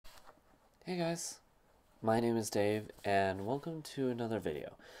Hey guys, my name is Dave, and welcome to another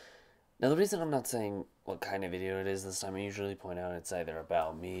video. Now, the reason I'm not saying what kind of video it is this time, I usually point out it's either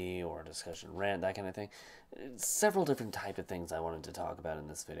about me or a discussion rant, that kind of thing. It's several different type of things I wanted to talk about in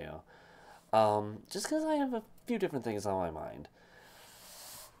this video. Just because I have a few different things on my mind.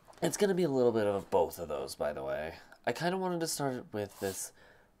 It's going to be a little bit of both of those, by the way. I kind of wanted to start with this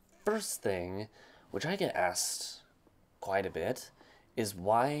first thing, which I get asked quite a bit, is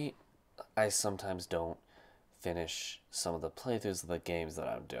why I sometimes don't finish some of the playthroughs of the games that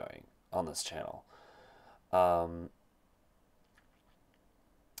I'm doing on this channel. Um,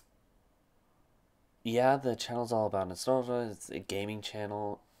 yeah, the channel's all about nostalgia. It's a gaming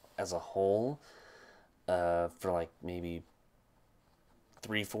channel as a whole, for like maybe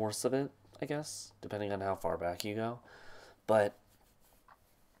three-fourths of it, I guess, depending on how far back you go. But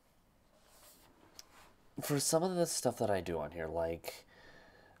for some of the stuff that I do on here, like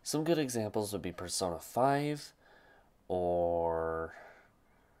some good examples would be Persona 5 or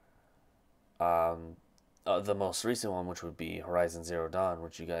the most recent one, which would be Horizon Zero Dawn,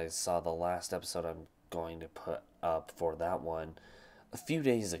 which you guys saw the last episode I'm going to put up for that one a few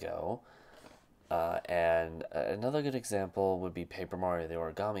days ago. And another good example would be Paper Mario the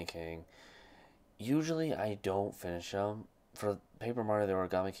Origami King. Usually I don't finish them. For Paper Mario the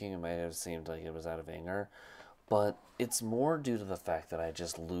Origami King, it might have seemed like it was out of anger, but it's more due to the fact that I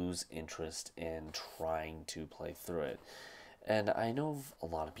just lose interest in trying to play through it. And I know of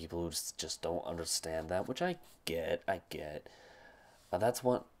a lot of people who just don't understand that, which I get. That's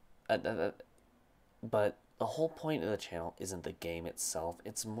what. But the whole point of the channel isn't the game itself.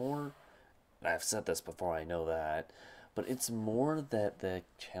 It's more. I've said this before, I know that. But it's more that the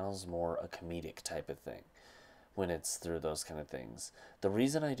channel's more a comedic type of thing when it's through those kind of things. The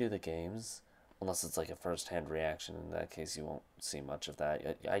reason I do the games, unless it's like a first-hand reaction, in that case you won't see much of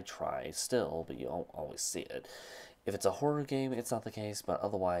that. I try still, but you won't always see it. If it's a horror game, it's not the case, but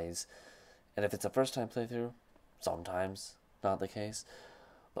otherwise, and if it's a first-time playthrough, sometimes not the case,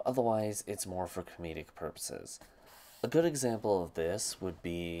 but otherwise it's more for comedic purposes. A good example of this would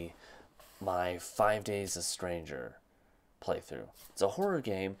be my 5 Days a Stranger playthrough. It's a horror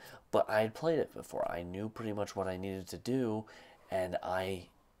game, but I had played it before. I knew pretty much what I needed to do, and I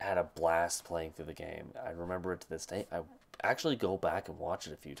had a blast playing through the game. I remember it to this day. I actually go back and watch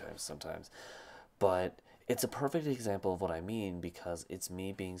it a few times sometimes, but it's a perfect example of what I mean because it's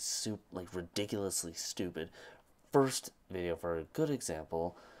me being like ridiculously stupid. First video for a good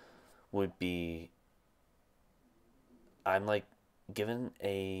example would be I'm like given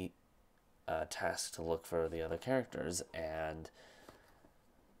a task to look for the other characters, and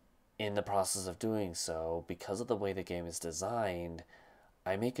in the process of doing so, because of the way the game is designed,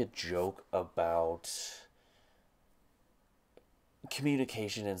 I make a joke about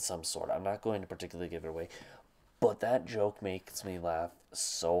communication in some sort. I'm not going to particularly give it away, but that joke makes me laugh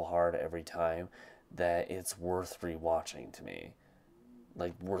so hard every time that it's worth rewatching to me.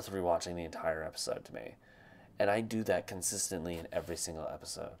 Like, worth rewatching the entire episode to me. And I do that consistently in every single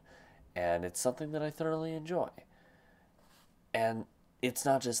episode. And it's something that I thoroughly enjoy. And it's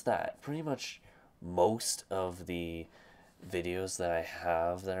not just that. Pretty much most of the videos that I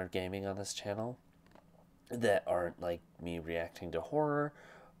have that are gaming on this channel that aren't like me reacting to horror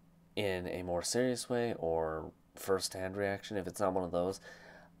in a more serious way or first-hand reaction, if it's not one of those,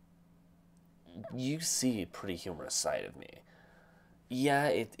 you see a pretty humorous side of me. Yeah,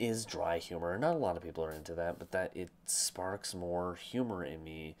 it is dry humor. Not a lot of people are into that, but that it sparks more humor in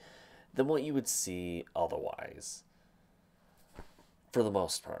me than what you would see otherwise, for the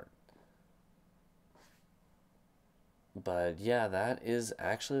most part. But yeah, that is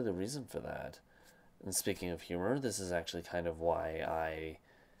actually the reason for that. And speaking of humor, this is actually kind of why I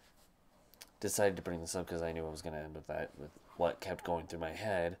decided to bring this up, because I knew I was going to end with that, with what kept going through my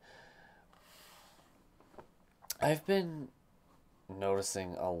head. I've been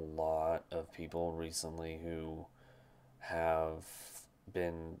noticing a lot of people recently who have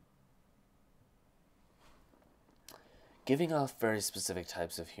been giving off very specific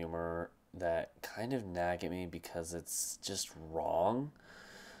types of humor that kind of nag at me because it's just wrong.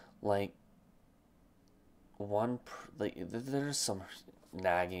 Like, there's some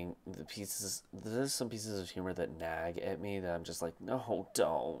there's some pieces of humor that nag at me that I'm just like, no,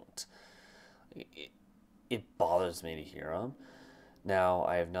 don't. It, it bothers me to hear them. Now,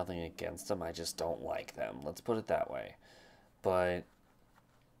 I have nothing against them, I just don't like them. Let's put it that way. But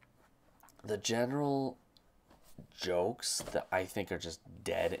the general jokes that I think are just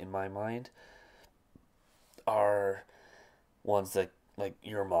dead in my mind are ones that, like,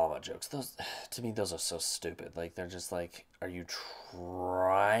 your mama jokes. Those, to me, those are so stupid. Like, they're just like, are you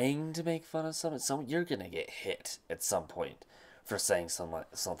trying to make fun of someone? You're gonna get hit at some point for saying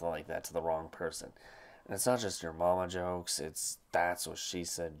something like that to the wrong person. And it's not just your mama jokes, it's that's what she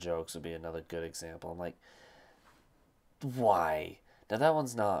said jokes would be another good example. I'm like, why? Now that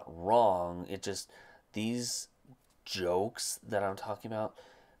one's not wrong, it just, these jokes that I'm talking about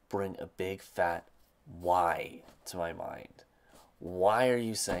bring a big fat why to my mind. Why are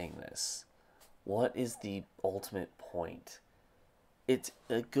you saying this? What is the ultimate point? It's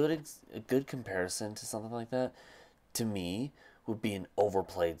a good comparison to something like that to me would be an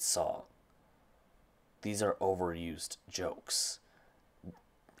overplayed song. These are overused jokes.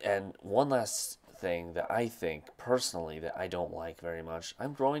 And one last thing that I think personally that I don't like very much,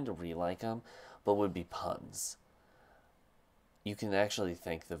 I'm growing to re-like them, but would be puns. You can actually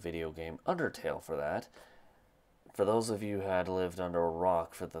thank the video game Undertale for that. For those of you who had lived under a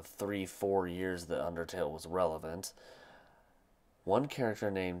rock for the 3-4 years that Undertale was relevant, one character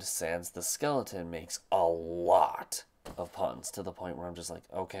named Sans the Skeleton makes a lot of puns to the point where I'm just like,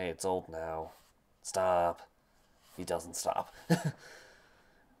 okay, it's old now. Stop. He doesn't stop.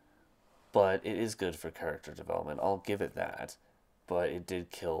 But it is good for character development. I'll give it that. But it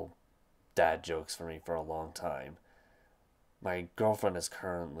did kill dad jokes for me for a long time. My girlfriend is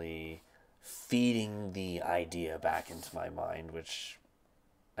currently feeding the idea back into my mind, which,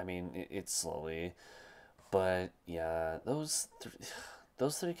 I mean, it's slowly. But yeah, those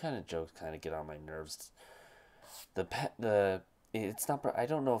three kind of jokes kind of get on my nerves. It's not. I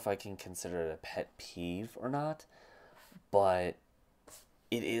don't know if I can consider it a pet peeve or not, but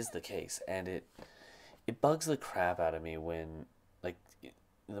it is the case, and it bugs the crap out of me when, like,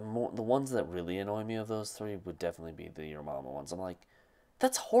 the ones that really annoy me of those three would definitely be the your mama ones. I'm like,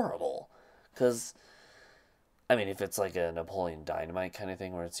 that's horrible, because I mean, if it's like a Napoleon Dynamite kind of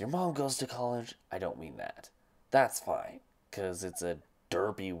thing where it's your mom goes to college, I don't mean that. That's fine, because it's a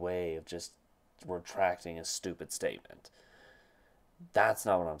derpy way of just retracting a stupid statement. That's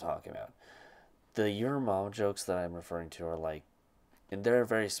not what I'm talking about. The your mom jokes that I'm referring to are like, and they're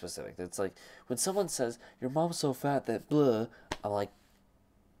very specific. It's like when someone says your mom's so fat that blah, I'm like,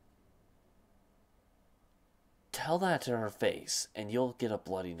 tell that to her face, and you'll get a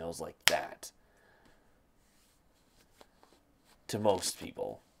bloody nose like that. To most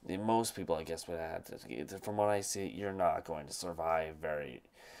people, I guess, would have to. From what I see, you're not going to survive very.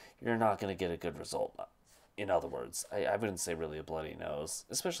 You're not going to get a good result. In other words, I wouldn't say really a bloody nose,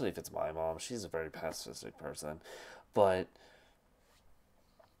 especially if it's my mom. She's a very pacifistic person, but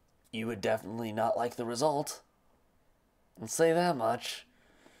you would definitely not like the result. I'll say that much.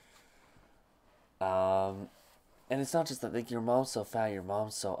 And it's not just that, like, your mom's so fat, your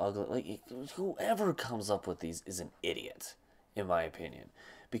mom's so ugly. Like, whoever comes up with these is an idiot, in my opinion,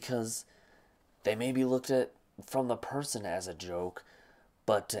 because they may be looked at from the person as a joke,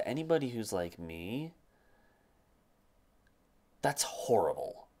 but to anybody who's like me, that's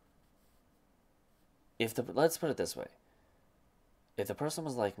horrible. Let's put it this way. If the person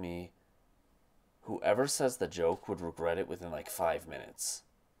was like me, whoever says the joke would regret it within like 5 minutes.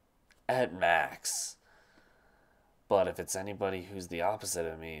 At max. But if it's anybody who's the opposite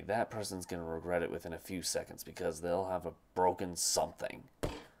of me, that person's going to regret it within a few seconds because they'll have a broken something.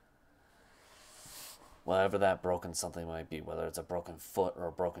 Whatever that broken something might be, whether it's a broken foot or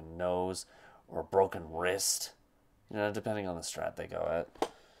a broken nose or a broken wrist, depending on the strat they go at.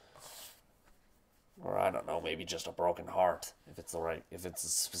 Or I don't know, maybe just a broken heart if it's a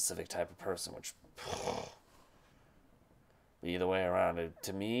specific type of person, which either way around,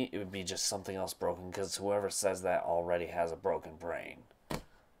 to me it would be just something else broken because whoever says that already has a broken brain,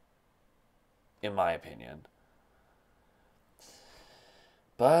 in my opinion.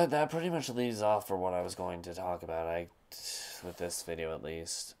 But that pretty much leaves off for what I was going to talk about, with this video at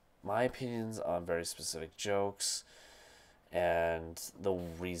least. My opinions on very specific jokes, and the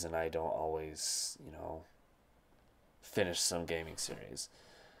reason I don't always, finish some gaming series.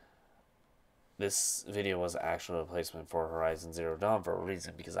 This video was actually a replacement for Horizon Zero Dawn for a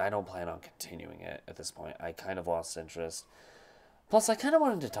reason, because I don't plan on continuing it at this point. I kind of lost interest. Plus, I kind of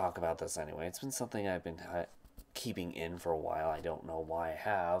wanted to talk about this anyway. It's been something I've been keeping in for a while. I don't know why I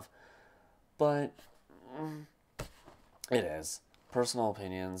have, but it is. Personal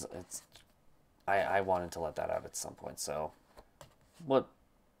opinions, I wanted to let that out at some point, so what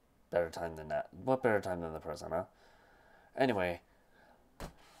better time than that? What better time than the present, huh? Anyway,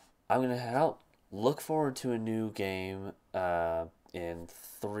 I'm gonna head out. Look forward to a new game in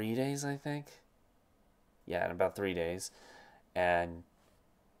 3 days, I think. Yeah, in about 3 days. And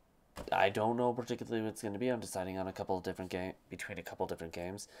I don't know particularly what it's going to be. I'm deciding on between a couple different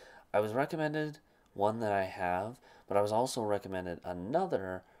games. I was recommended one that I have, but I was also recommended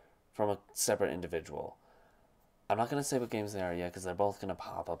another from a separate individual. I'm not going to say what games they are yet because they're both going to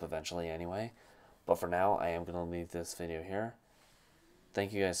pop up eventually anyway. But for now, I am going to leave this video here.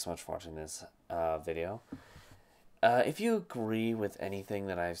 Thank you guys so much for watching this video. If you agree with anything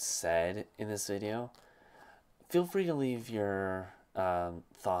that I've said in this video, feel free to leave your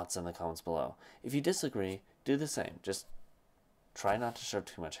thoughts in the comments below. If you disagree, do the same. Just try not to show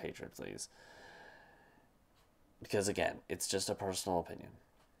too much hatred, please. Because again, it's just a personal opinion.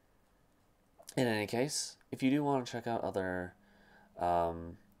 In any case, if you do want to check out other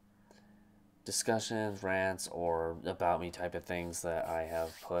discussions, rants, or about me type of things that I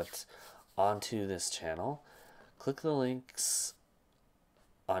have put onto this channel, click the links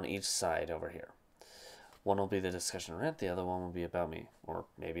on each side over here. One will be the discussion rant, the other one will be about me, or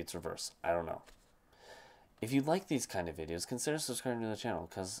maybe it's reverse, I don't know. If you like these kind of videos, consider subscribing to the channel,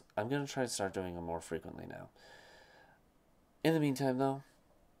 because I'm going to try to start doing them more frequently now. In the meantime, though,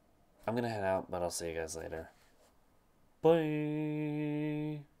 I'm going to head out, but I'll see you guys later. Bye!